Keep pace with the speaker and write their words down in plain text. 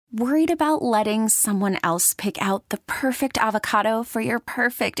Worried about letting someone else pick out the perfect avocado for your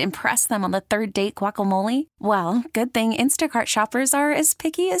perfect impress them on the third date guacamole? Well, good thing Instacart shoppers are as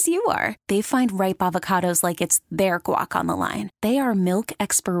picky as you are. They find ripe avocados like it's their guac on the line. They are milk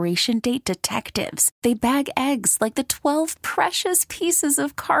expiration date detectives. They bag eggs like the 12 precious pieces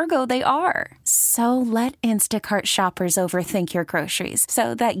of cargo they are. So let Instacart shoppers overthink your groceries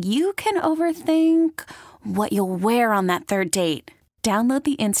so that you can overthink what you'll wear on that third date. Download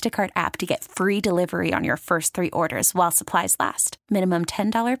the Instacart app to get free delivery on your first 3 orders while supplies last. Minimum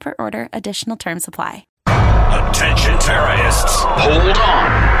 $10 per order. Additional terms apply. Attention terrorists. Hold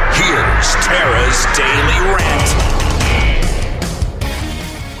on. Here's Tara's Daily Rant.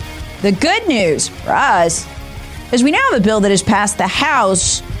 The good news for us is we now have a bill that has passed the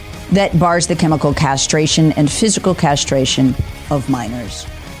House that bars the chemical castration and physical castration of minors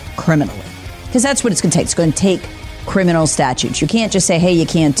criminally. Because that's what it's going to take. It's going to take criminal statutes. You can't just say, hey, you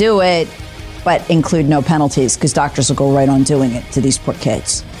can't do it, but include no penalties, because doctors will go right on doing it to these poor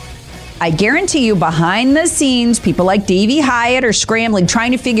kids. I guarantee you, behind the scenes, people like Davey Hyatt are scrambling,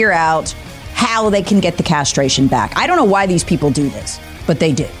 trying to figure out how they can get the castration back. I don't know why these people do this, but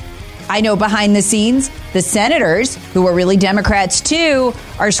they do. I know behind the scenes, the senators, who are really Democrats too,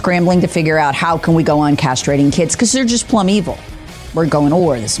 are scrambling to figure out how can we go on castrating kids, because they're just plumb evil. We're going to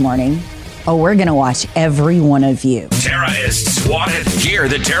war this morning. Oh, we're going to watch every one of you. Tara is swatted. Hear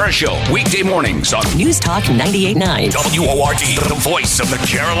the Tara Show weekday mornings on News Talk 98.9. WORD, the voice of the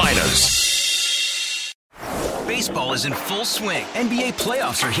Carolinas. Baseball is in full swing. NBA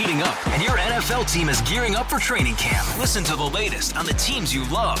playoffs are heating up, and your NFL team is gearing up for training camp. Listen to the latest on the teams you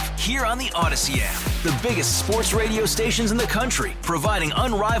love here on the Odyssey app. The biggest sports radio stations in the country, providing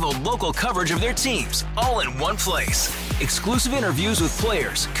unrivaled local coverage of their teams, all in one place. Exclusive interviews with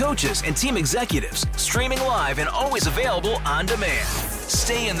players, coaches, and team executives, streaming live and always available on demand.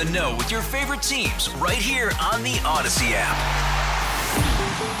 Stay in the know with your favorite teams right here on the Odyssey app.